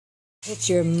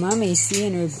It's your mommy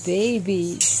seeing her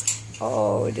babies.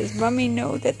 Oh, does mommy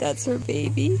know that that's her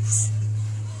babies?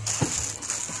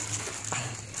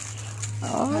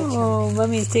 Oh,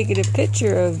 mommy's taking a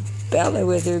picture of Bella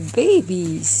with her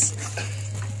babies.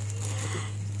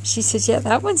 She says, yeah,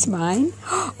 that one's mine.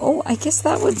 Oh, I guess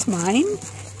that one's mine.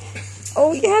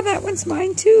 Oh, yeah, that one's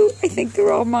mine too. I think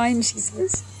they're all mine, she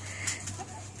says.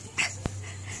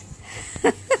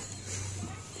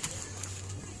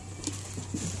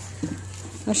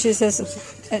 Well, she says,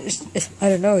 I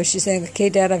don't know. Is she saying, okay,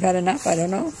 Dad, I've had enough? I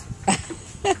don't know. How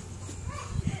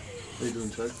you doing,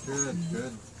 Chuck? Good,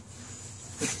 good.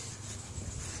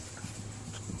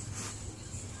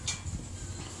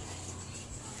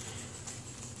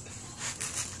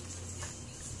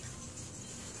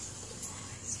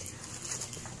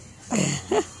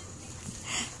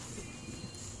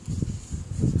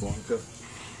 Blanca.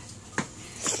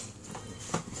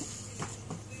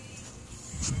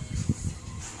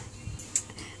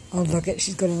 Oh, look it,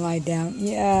 she's going to lie down.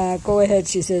 Yeah, go ahead,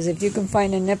 she says. If you can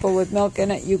find a nipple with milk in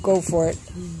it, you go for it.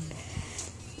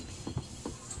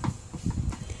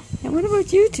 And what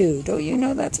about you two? Don't you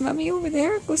know that's Mommy over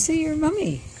there? Go see your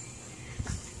Mommy.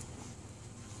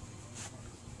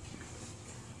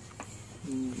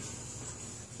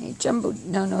 Hey, Jumbo.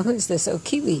 No, who's this? Oh,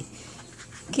 Kiwi.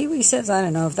 Kiwi says, I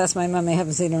don't know if that's my Mommy. I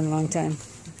haven't seen her in a long time.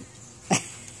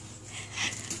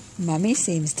 Mommy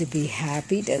seems to be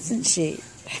happy, doesn't she?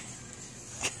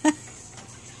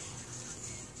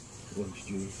 Lunch,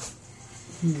 Julie.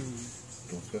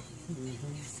 Blanca.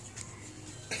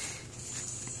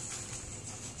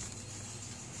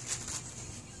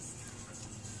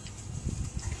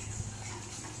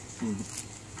 Mm-hmm.